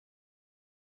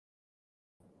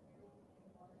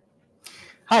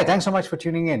Hi, thanks so much for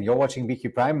tuning in. You're watching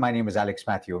BQ Prime. My name is Alex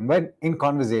Matthew, and we're in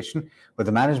conversation with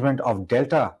the management of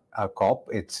Delta Corp.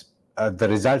 It's the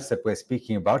results that we're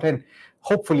speaking about, and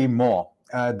hopefully more.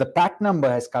 The PAT number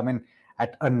has come in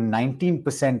at a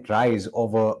 19% rise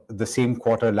over the same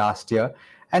quarter last year,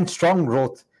 and strong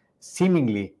growth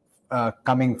seemingly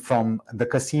coming from the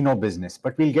casino business.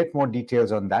 But we'll get more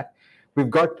details on that. We've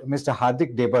got Mr.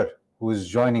 Hardik Dhebar, who is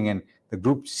joining in, the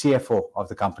group CFO of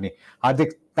the company.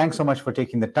 Hardik, thanks so much for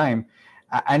taking the time.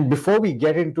 And before we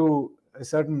get into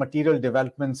certain material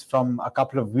developments from a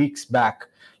couple of weeks back,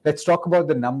 let's talk about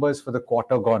the numbers for the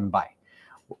quarter gone by.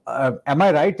 Am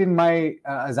I right in my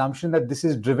assumption that this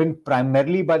is driven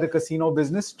primarily by the casino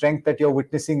business strength that you're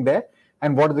witnessing there?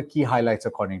 And what are the key highlights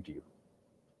according to you?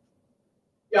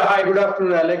 Yeah, hi, good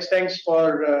afternoon, Alex. Thanks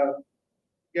for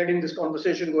getting this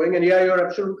conversation going. And yeah, you're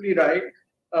absolutely right.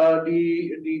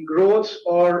 The growth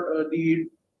or the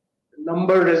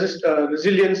number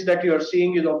resilience that you're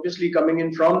seeing is obviously coming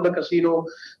in from the casino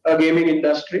gaming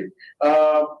industry.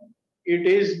 It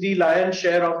is the lion's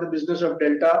share of the business of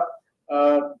Delta.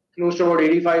 Close to about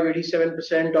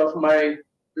 85-87% of my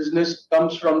business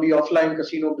comes from the offline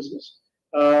casino business.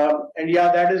 And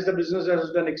yeah, that is the business that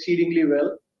has done exceedingly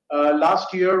well.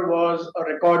 Last year was a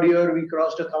record year. We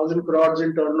crossed 1,000 crores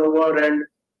in turnover and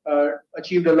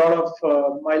achieved a lot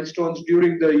of milestones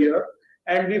during the year.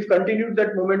 And we've continued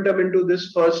that momentum into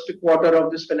this first quarter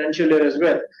of this financial year as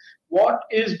well. What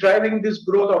is driving this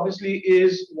growth, obviously,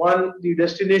 is one, the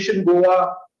destination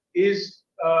Goa is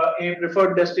a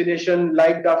preferred destination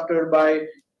liked after by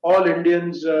all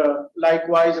Indians,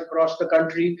 likewise across the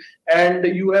country. And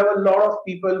you have a lot of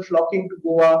people flocking to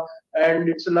Goa, and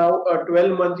it's now a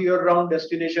 12-month year-round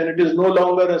destination. It is no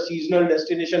longer a seasonal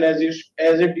destination as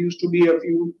it used to be a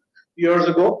few years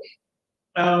ago,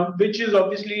 which is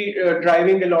obviously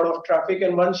driving a lot of traffic.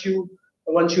 And once you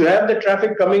have the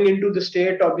traffic coming into the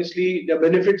state, obviously the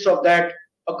benefits of that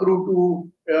accrue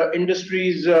to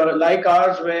industries like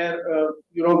ours, where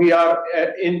we are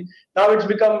in. Now it's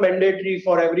become mandatory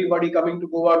for everybody coming to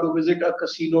Goa to visit a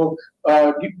casino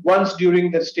once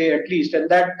during their stay at least, and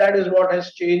that is what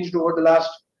has changed over the last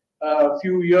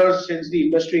few years since the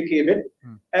industry came in.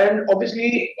 And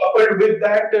obviously coupled with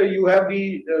that, you have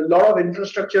the lot of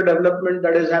infrastructure development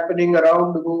that is happening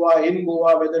around Goa, in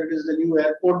Goa, whether it is the new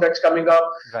airport that's coming up,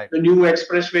 right, the new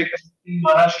expressway in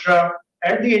Maharashtra,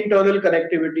 and the internal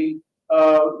connectivity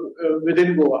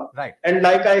within Goa. Right. And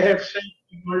like I have said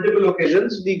on multiple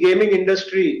occasions, the gaming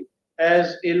industry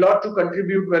has a lot to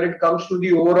contribute when it comes to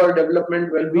the overall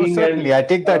development, well-being. No, certainly, I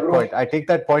take that point. I take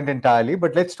that point entirely.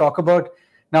 But let's talk about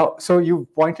now. So you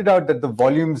pointed out that the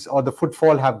volumes or the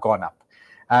footfall have gone up,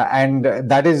 and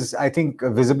that is, I think,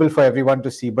 visible for everyone to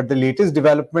see. But the latest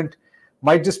development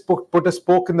might just put a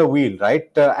spoke in the wheel, right?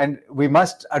 And we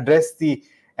must address the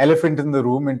elephant in the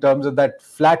room in terms of that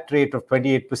flat rate of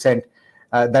 28%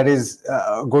 that is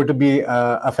going to be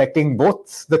affecting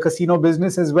both the casino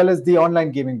business as well as the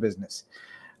online gaming business.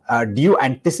 Do you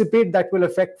anticipate that will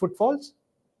affect footfalls?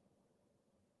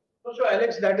 So,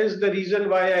 Alex, that is the reason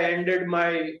why I ended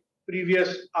my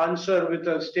previous answer with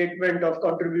a statement of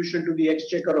contribution to the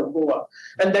exchequer of Goa.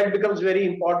 And that becomes very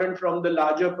important from the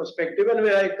larger perspective, and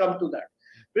where I come to that.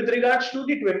 With regards to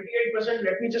the 28%,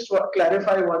 let me just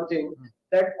clarify one thing,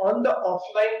 that on the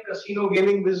offline casino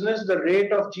gaming business, the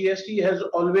rate of GST has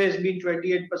always been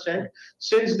 28%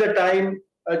 since the time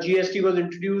GST was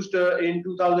introduced in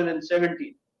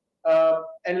 2017.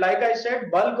 And like I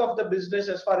said, bulk of the business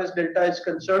as far as Delta is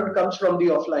concerned comes from the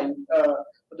offline,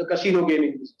 the casino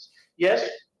gaming business. Yes,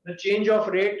 the change of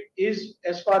rate is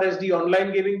as far as the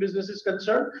online gaming business is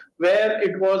concerned, where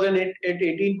it was at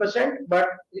 18%, but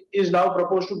is now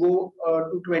proposed to go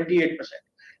to 28%.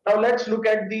 Now let's look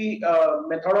at the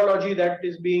methodology that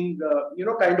is being,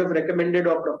 kind of recommended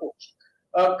or proposed.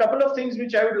 A couple of things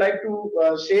which I would like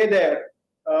to say there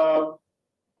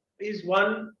is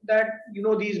one, that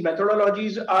these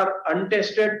methodologies are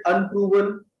untested,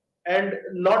 unproven, and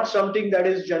not something that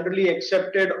is generally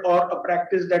accepted or a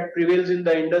practice that prevails in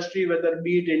the industry, whether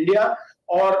be it India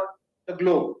or the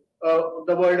globe,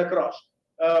 the world across.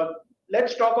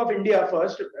 Let's talk of India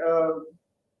first.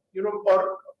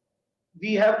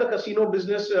 We have the casino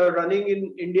business running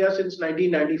in India since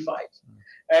 1995,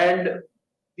 and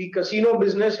the casino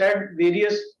business had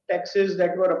various taxes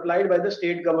that were applied by the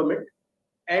state government,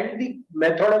 and the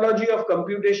methodology of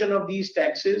computation of these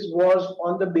taxes was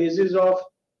on the basis of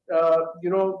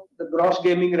the gross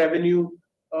gaming revenue,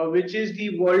 which is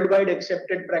the worldwide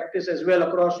accepted practice as well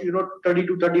across 30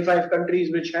 to 35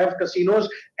 countries which have casinos,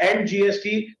 and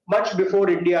GST much before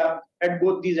India had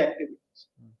both these activities.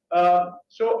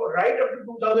 So right up to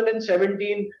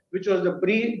 2017, which was the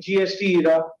pre-GST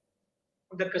era,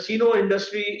 the casino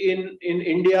industry in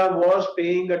India was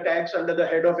paying a tax under the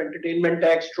head of entertainment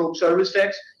tax, stroke service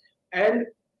tax, and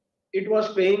it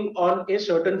was paying on a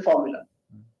certain formula.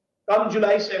 Come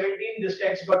July 17, this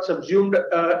tax got subsumed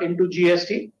into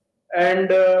GST.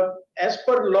 And as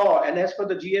per law and as per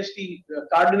the GST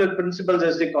cardinal principles,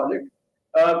 as they call it,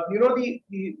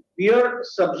 the mere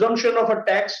subsumption of a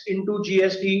tax into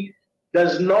GST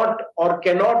does not or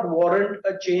cannot warrant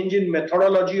a change in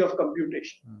methodology of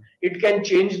computation. It can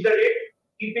change the rate,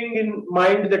 keeping in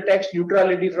mind the tax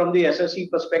neutrality from the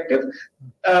SSE perspective.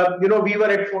 We were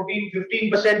at 14,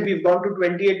 15%, we've gone to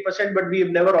 28%, but we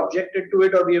have never objected to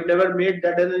it or we have never made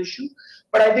that an issue.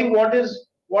 But I think what is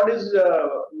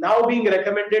now being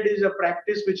recommended is a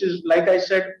practice which is, like I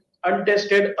said,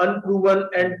 untested, unproven,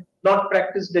 and not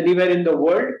practiced anywhere in the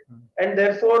world. And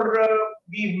therefore,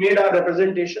 we've made our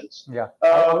representations. Yeah,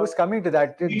 I was coming to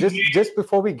that. Just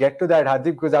before we get to that,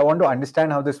 Hardik, because I want to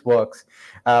understand how this works.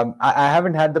 I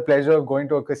haven't had the pleasure of going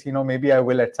to a casino. Maybe I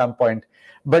will at some point.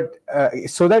 But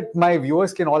so that my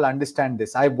viewers can all understand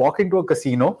this, I walk into a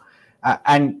casino,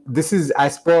 and this is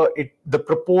as per the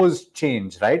proposed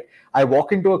change, right? I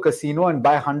walk into a casino and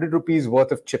buy 100 rupees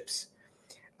worth of chips.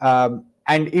 And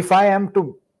if I am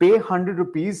to pay 100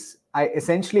 rupees, I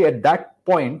essentially at that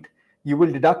point, you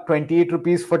will deduct 28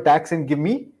 rupees for tax and give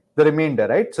me the remainder,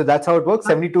 right? So that's how it works,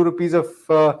 72 rupees of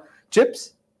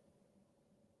chips.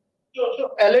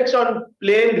 So, Alex, on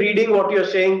plain reading what you're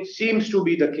saying seems to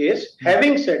be the case.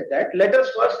 Having said that, let us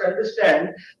first understand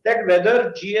that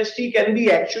whether GST can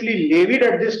be actually levied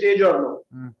at this stage or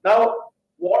no. Now,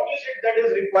 what is it that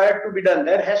is required to be done?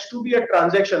 There has to be a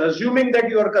transaction. Assuming that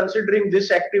you are considering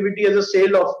this activity as a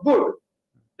sale of good,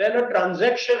 then a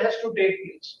transaction has to take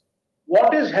place.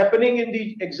 What is happening in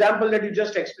the example that you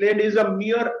just explained is a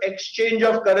mere exchange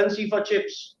of currency for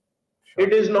chips. Sure.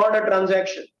 It is not a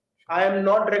transaction. I am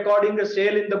not recording a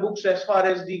sale in the books as far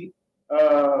as the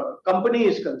company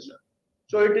is concerned.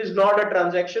 So it is not a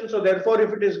transaction. So therefore,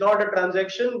 if it is not a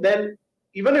transaction, then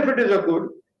even if it is a good,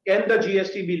 can the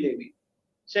GST be levied?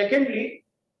 Secondly,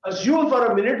 assume for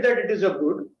a minute that it is a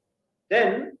good,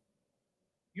 then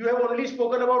you have only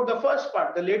spoken about the first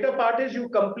part. The later part is you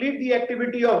complete the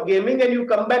activity of gaming and you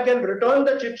come back and return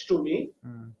the chips to me.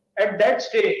 At that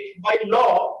stage, by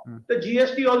law, the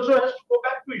GST also has to go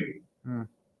back to you.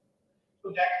 So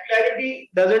that clarity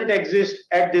doesn't exist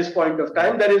at this point of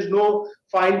time. There is no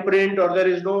fine print or there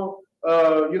is no,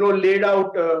 laid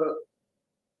out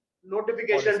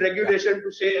notification, regulation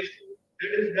to say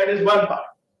that is one part.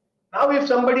 Now, if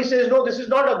somebody says, no, this is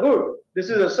not a good, this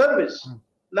is a service.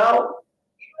 Now,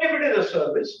 even if it is a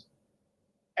service,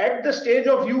 at the stage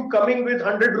of you coming with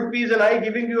 100 rupees and I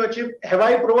giving you a chip, have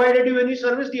I provided you any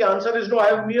service? The answer is no.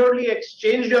 I have merely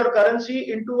exchanged your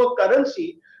currency into a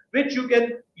currency which you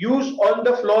can use on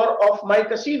the floor of my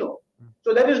casino.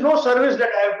 So there is no service that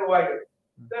I have provided.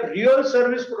 The real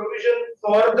service provision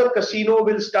for the casino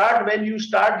will start when you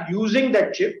start using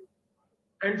that chip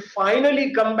and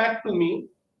finally come back to me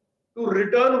to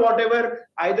return whatever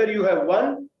either you have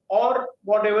won or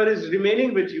whatever is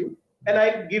remaining with you, and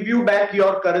I give you back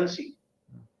your currency,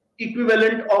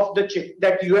 equivalent of the chip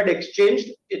that you had exchanged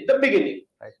at the beginning.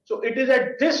 Right. So it is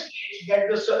at this stage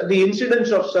that the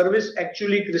incidence of service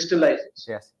actually crystallizes.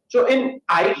 Yes. So in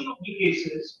either of the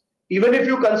cases, even if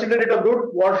you consider it a good,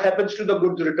 what happens to the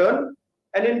goods return?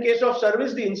 And in case of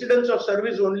service, the incidence of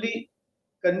service only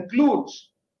concludes,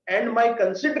 and my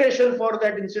consideration for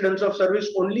that incidence of service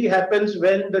only happens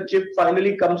when the chip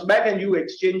finally comes back and you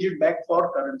exchange it back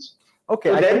for currency. Okay,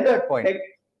 so I take that point.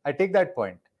 I take that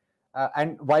point.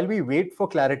 And while we wait for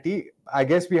clarity, I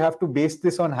guess we have to base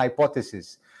this on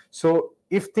hypothesis. So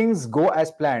if things go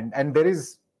as planned, and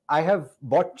I have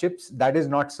bought chips, that is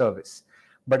not service.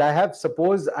 But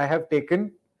suppose I have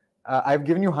taken, I've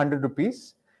given you 100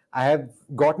 rupees. I have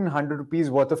gotten 100 rupees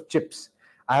worth of chips.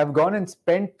 I have gone and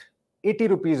spent 80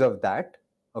 rupees of that,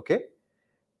 okay?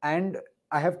 And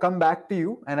I have come back to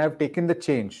you and I've taken the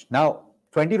change. Now,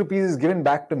 20 rupees is given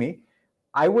back to me.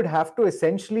 I would have to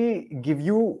essentially give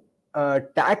you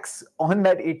tax on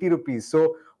that 80 rupees.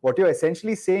 So what you're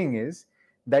essentially saying is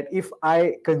that if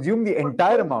I consume the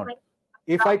entire amount,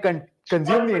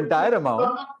 consume the entire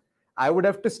amount, I would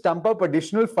have to stump up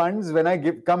additional funds when I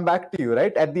come back to you,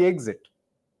 right? At the exit.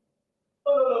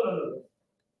 No.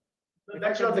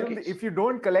 That's not the case. If you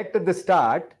don't collect at the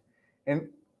start, and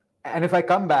if I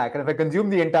come back and if I consume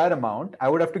the entire amount, I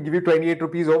would have to give you 28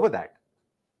 rupees over that.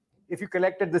 If you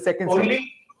collect at the second only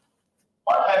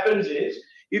what happens is,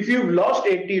 if you've lost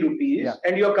 80 rupees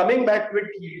and you're coming back with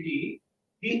 80,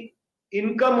 the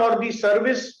income or the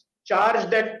service charge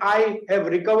that I have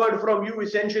recovered from you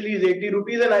essentially is 80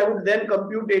 rupees, and I would then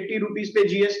compute 80 rupees pay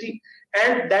GST,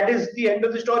 and that is the end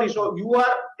of the story. So you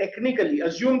are technically,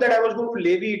 assume that I was going to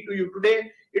levy it to you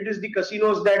today, it is the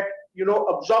casinos that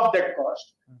absorb that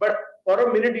cost. But for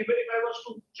a minute, even if I was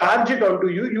to charge it onto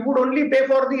you, you would only pay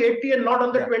for the 80 and not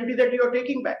on the 20 that you are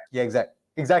taking back. Yeah,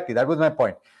 exactly. That was my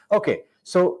point. Okay,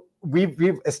 so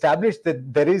we've established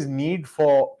that there is need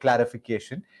for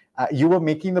clarification. You were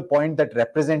making the point that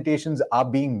representations are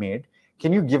being made.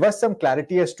 Can you give us some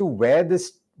clarity as to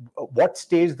what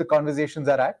stage the conversations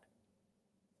are at?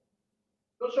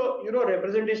 So,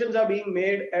 representations are being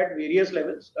made at various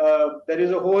levels. There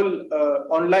is a whole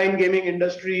online gaming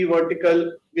industry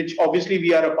vertical, which obviously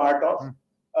we are a part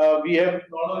of. We have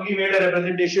not only made a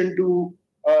representation to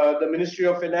the Ministry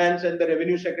of Finance and the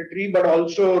Revenue Secretary, but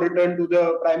also returned to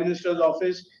the Prime Minister's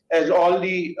office as all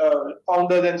the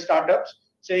founders and startups,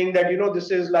 saying that, this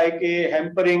is like a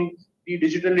hampering the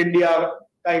digital India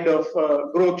kind of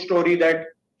growth story that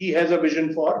he has a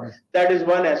vision for. That is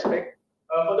one aspect.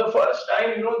 For the first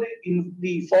time,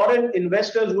 the foreign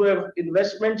investors who have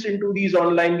investments into these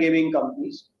online gaming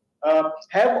companies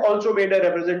have also made a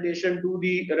representation to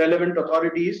the relevant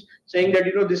authorities, saying that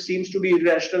this seems to be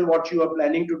irrational what you are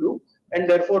planning to do, and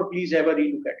therefore please have a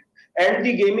relook at it. And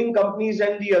the gaming companies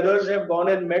and the others have gone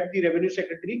and met the Revenue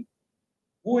Secretary,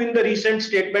 who in the recent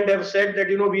statement have said that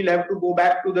we'll have to go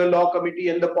back to the law committee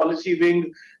and the policy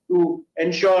wing to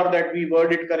ensure that we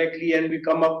word it correctly and we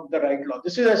come up with the right law.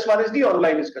 This is as far as the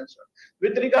online is concerned.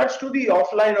 With regards to the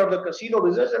offline or the casino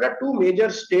business, there are two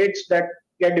major states that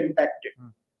get impacted,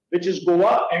 which is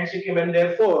Goa and Sikkim. And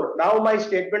therefore, now my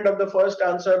statement of the first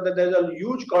answer that there's a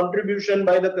huge contribution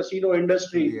by the casino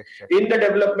industry in the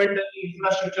development and the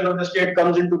infrastructure of the state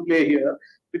comes into play here,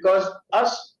 because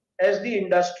us as the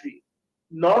industry,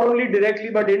 not only directly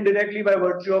but indirectly by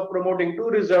virtue of promoting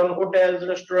tourism, hotels,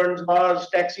 restaurants, bars,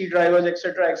 taxi drivers,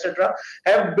 etc.,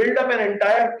 have built up an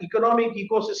entire economic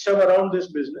ecosystem around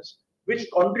this business, which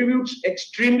contributes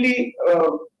extremely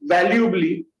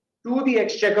valuably to the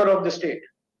exchequer of the state.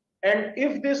 And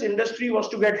if this industry was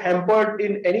to get hampered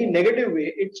in any negative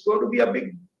way, it's going to be a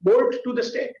big bolt to the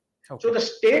state. Okay. So the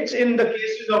states, in the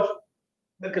cases of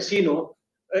the casino,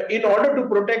 in order to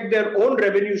protect their own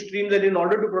revenue streams and in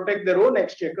order to protect their own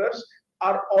exchequers,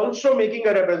 are also making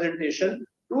a representation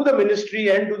to the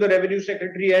ministry and to the Revenue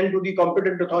Secretary and to the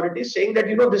competent authorities, saying that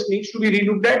this needs to be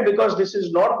relooked at, because this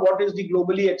is not what is the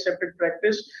globally accepted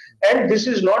practice, and this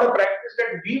is not a practice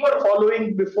that we were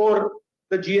following before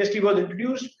the GST was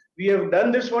introduced. We have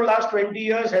done this for last 20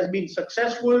 years, has been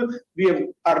successful.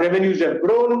 Our revenues have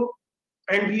grown,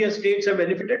 and we as states have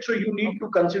benefited. So you need to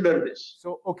consider this.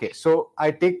 So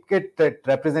I take it that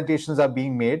representations are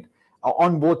being made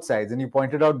on both sides, and you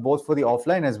pointed out both for the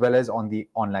offline as well as on the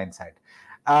online side.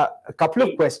 A couple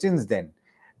of questions then.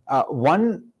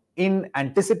 One, in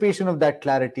anticipation of that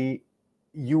clarity,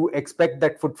 you expect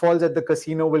that footfalls at the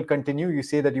casino will continue. You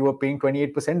say that you were paying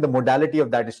 28%. The modality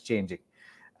of that is changing.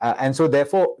 And so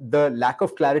therefore, the lack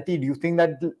of clarity, do you think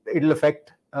that it'll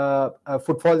affect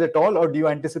footfalls at all, or do you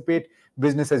anticipate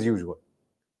business as usual?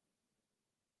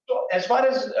 So as far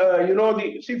as,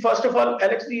 first of all,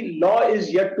 Alex, the law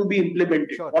is yet to be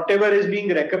implemented. Sure. Whatever is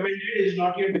being recommended is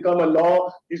not yet become a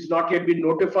law, is not yet been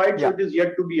notified, so it is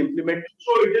yet to be implemented.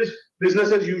 So it is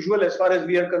business as usual as far as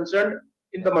we are concerned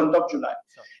in the month of July.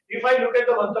 Sure. If I look at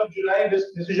the month of July,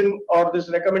 this decision or this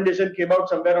recommendation came out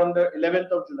somewhere on the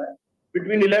 11th of July.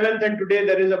 Between 11th and today,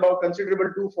 there is about considerable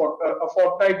a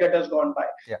fortnight that has gone by.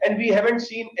 Yeah. And we haven't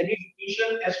seen any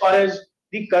deviation as far as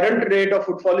the current rate of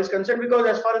footfall is concerned, because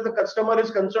as far as the customer is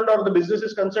concerned or the business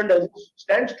is concerned as it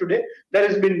stands today, there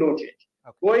has been no change.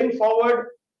 Okay. Going forward,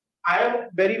 I am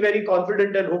very, very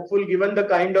confident and hopeful, given the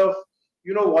kind of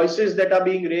voices that are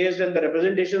being raised and the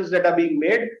representations that are being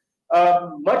made.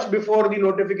 Much before the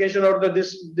notification or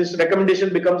this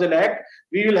recommendation becomes an act,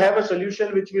 we will have a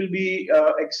solution which will be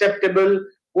acceptable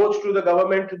both to the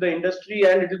government, to the industry,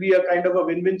 and it will be a kind of a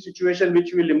win-win situation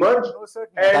which will emerge. No,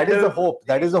 and that is the hope.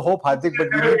 That is the hope, Hardik. But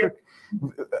we need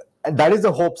to. That is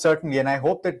the hope, certainly, and I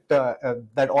hope that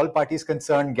that all parties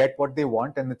concerned get what they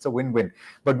want, and it's a win-win.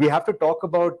 But we have to talk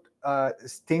about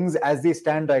things as they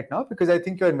stand right now, because I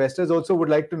think your investors also would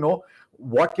like to know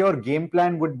what your game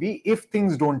plan would be if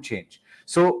things don't change.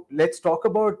 So let's talk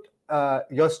about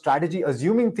your strategy,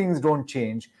 assuming things don't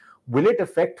change. Will it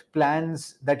affect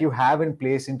plans that you have in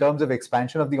place in terms of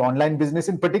expansion of the online business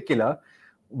in particular,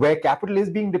 where capital is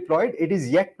being deployed? It is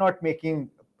yet not making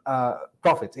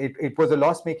profits. It was a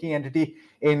loss-making entity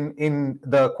in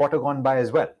the quarter gone by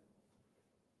as well.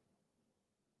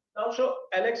 Now, so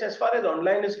Alex, as far as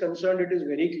online is concerned, it is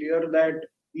very clear that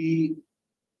the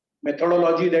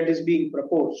methodology that is being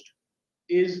proposed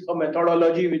is a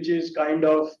methodology which is kind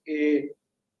of a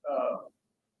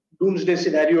doomsday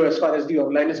scenario as far as the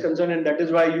online is concerned, and that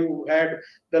is why you had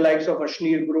the likes of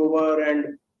Ashneer Grover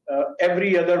and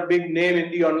every other big name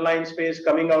in the online space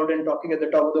coming out and talking at the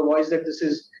top of the voice that this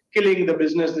is killing the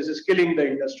business, this is killing the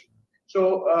industry.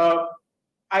 So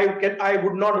I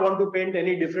would not want to paint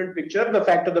any different picture. The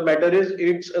fact of the matter is,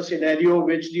 it's a scenario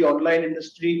which the online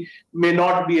industry may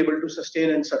not be able to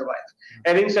sustain and survive.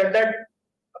 Having said that,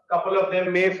 a couple of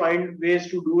them may find ways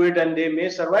to do it and they may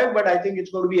survive, but I think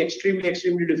it's going to be extremely,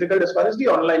 extremely difficult as far as the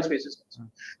online space is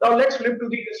concerned. Now let's flip to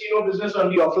the casino business on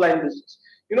the offline business.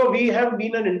 We have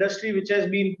been an industry which has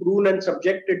been pruned and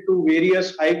subjected to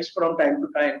various hikes from time to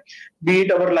time, be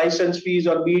it our license fees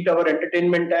or be it our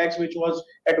entertainment tax, which was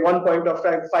at one point of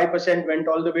time 5%, went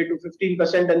all the way to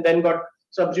 15% and then got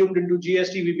subsumed into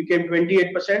GST. We became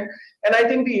 28%. And I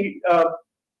think the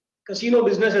casino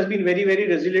business has been very, very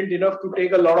resilient enough to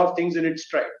take a lot of things in its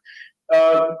stride.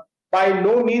 By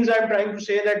no means I'm trying to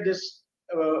say that this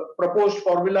proposed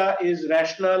formula is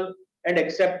rational and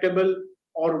acceptable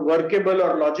or workable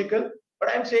or logical, but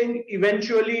I'm saying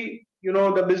eventually,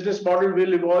 the business model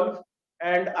will evolve,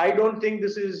 and I don't think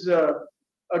this is a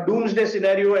doomsday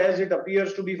scenario as it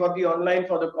appears to be for the online,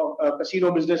 for the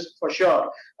casino business for sure.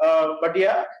 But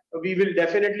yeah, we will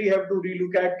definitely have to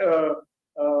relook at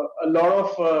a lot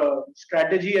of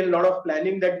strategy and a lot of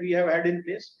planning that we have had in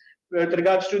place. With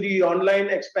regards to the online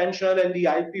expansion and the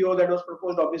IPO that was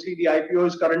proposed, obviously the IPO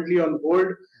is currently on hold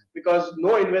because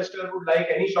no investor would like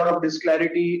any sort of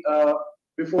disclarity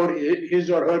before his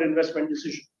or her investment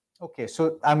decision. Okay,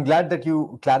 so I'm glad that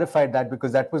you clarified that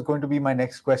because that was going to be my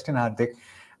next question, Hardik.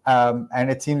 And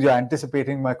it seems you're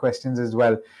anticipating my questions as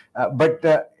well.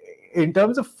 But in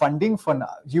terms of funding for now,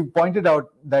 you pointed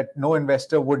out that no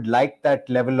investor would like that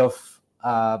level of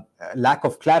lack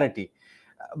of clarity.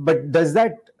 But does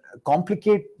that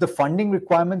complicate the funding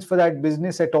requirements for that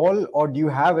business at all, or do you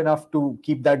have enough to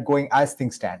keep that going as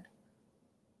things stand?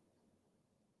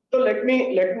 So let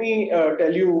me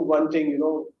tell you one thing.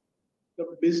 The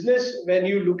business, when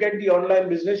you look at the online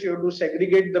business, you have to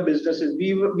segregate the businesses.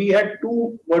 We had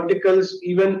two verticals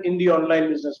even in the online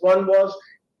business. One was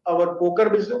our poker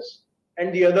business,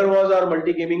 and the other was our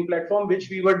multi-gaming platform, which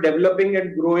we were developing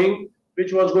and growing,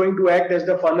 which was going to act as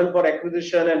the funnel for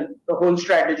acquisition and the whole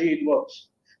strategy it works.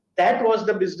 That was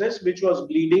the business which was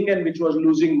bleeding and which was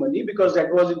losing money because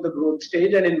that was in the growth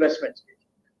stage and investment stage.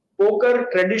 Poker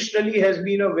traditionally has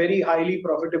been a very highly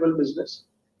profitable business.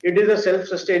 It is a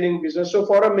self-sustaining business. So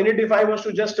for a minute, if I was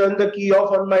to just turn the key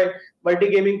off on my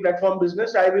multi-gaming platform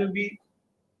business, I will be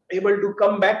able to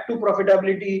come back to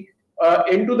profitability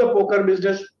into the poker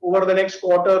business over the next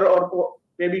quarter or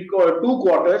maybe 2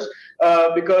 quarters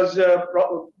because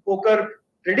poker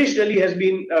traditionally has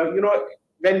been,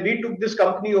 when we took this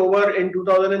company over in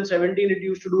 2017, it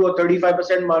used to do a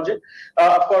 35% margin.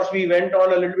 Of course, we went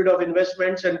on a little bit of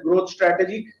investments and growth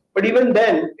strategy. But even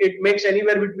then, it makes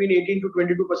anywhere between 18 to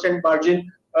 22%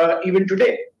 margin even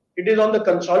today. It is on the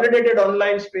consolidated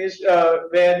online space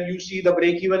where you see the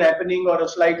break-even happening or a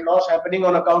slight loss happening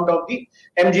on account of the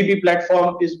MGP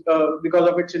platform is because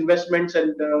of its investments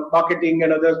and marketing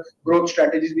and other growth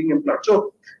strategies being employed.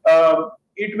 So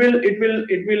it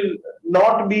will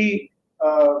not be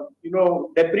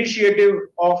depreciative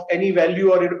of any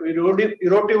value or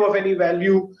erotive of any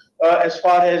value as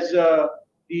far as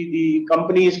the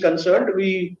company is concerned.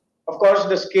 Of course,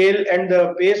 the scale and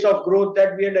the pace of growth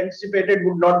that we had anticipated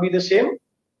would not be the same,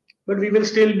 but we will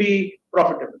still be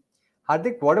profitable.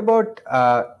 Hardik, what about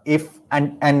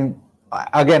and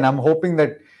again, I'm hoping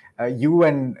that you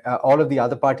and all of the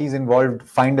other parties involved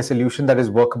find a solution that is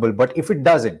workable. But if it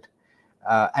doesn't,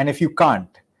 and if you can't,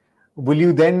 will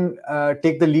you then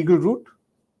take the legal route?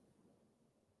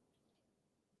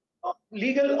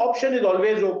 Legal option is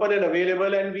always open and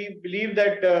available, and we believe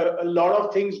that a lot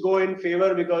of things go in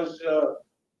favor because,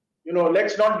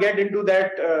 let's not get into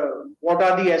that, what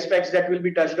are the aspects that will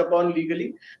be touched upon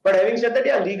legally. But having said that,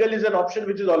 yeah, legal is an option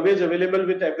which is always available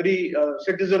with every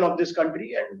citizen of this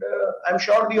country, and I'm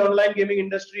sure the online gaming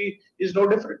industry is no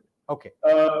different. Okay.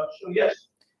 So, yes.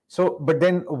 So, but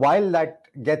then while that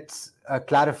gets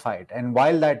clarified and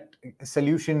while that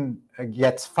solution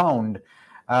gets found,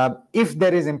 if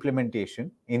there is implementation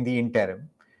in the interim,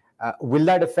 will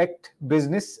that affect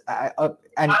business? It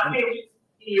can't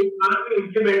be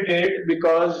implemented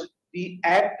because the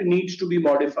Act needs to be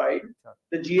modified.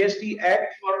 The GST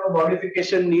Act for a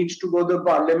modification needs to go to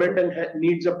Parliament and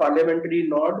needs a parliamentary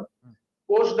nod.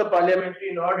 Post the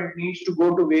parliamentary nod, it needs to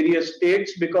go to various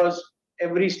states because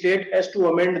every state has to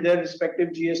amend their respective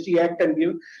GST Act and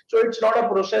give. So it's not a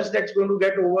process that's going to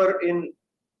get over in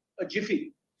a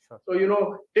jiffy. Sure.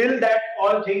 So, till that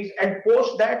all things, and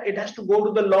post that, it has to go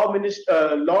to the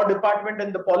law department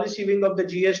and the policy wing of the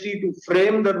GST to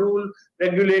frame the rule,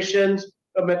 regulations,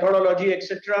 methodology,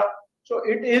 etc. So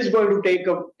it is going to take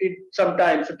some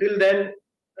time. So till then,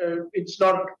 it's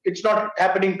not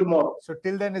happening tomorrow. So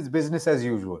till then, it's business as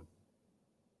usual.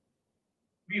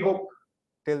 We hope.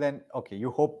 Till then, okay, you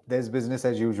hope there's business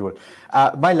as usual.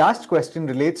 My last question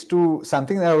relates to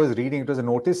something that I was reading. It was a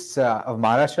notice of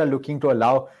Maharashtra looking to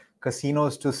allow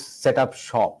casinos to set up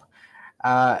shop.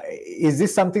 Is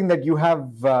this something that you have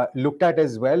looked at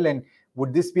as well? And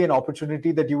would this be an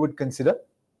opportunity that you would consider?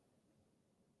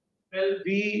 Well,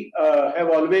 we have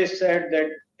always said that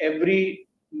every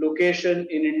location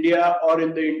in India or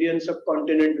in the Indian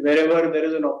subcontinent, wherever there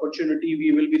is an opportunity,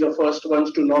 we will be the first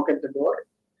ones to knock at the door.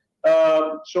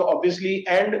 So obviously,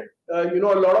 and a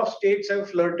lot of states have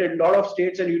flirted, a lot of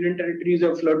states and union territories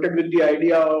have flirted with the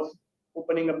idea of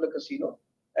opening up the casino.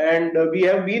 And we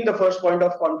have been the first point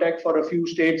of contact for a few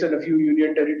states and a few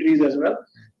union territories as well.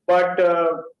 But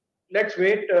let's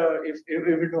wait. If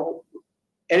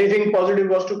anything positive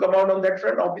was to come out on that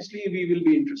front, obviously we will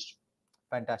be interested.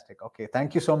 Fantastic. Okay.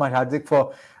 Thank you so much, Hardik,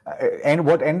 for and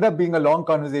what ended up being a long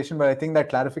conversation, but I think that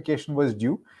clarification was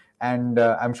due. And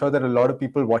I'm sure that a lot of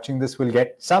people watching this will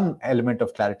get some element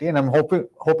of clarity. And I'm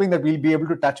hoping that we'll be able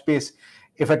to touch base,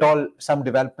 if at all some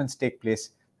developments take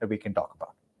place that we can talk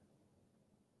about.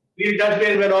 We'll touch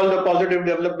base when all the positive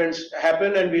developments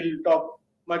happen, and we'll talk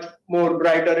much more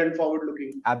brighter and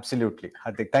forward-looking. Absolutely.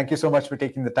 Hardik, thank you so much for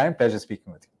taking the time. Pleasure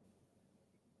speaking with you.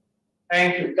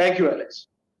 Thank you. Thank you, Alex.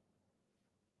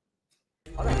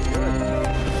 All right.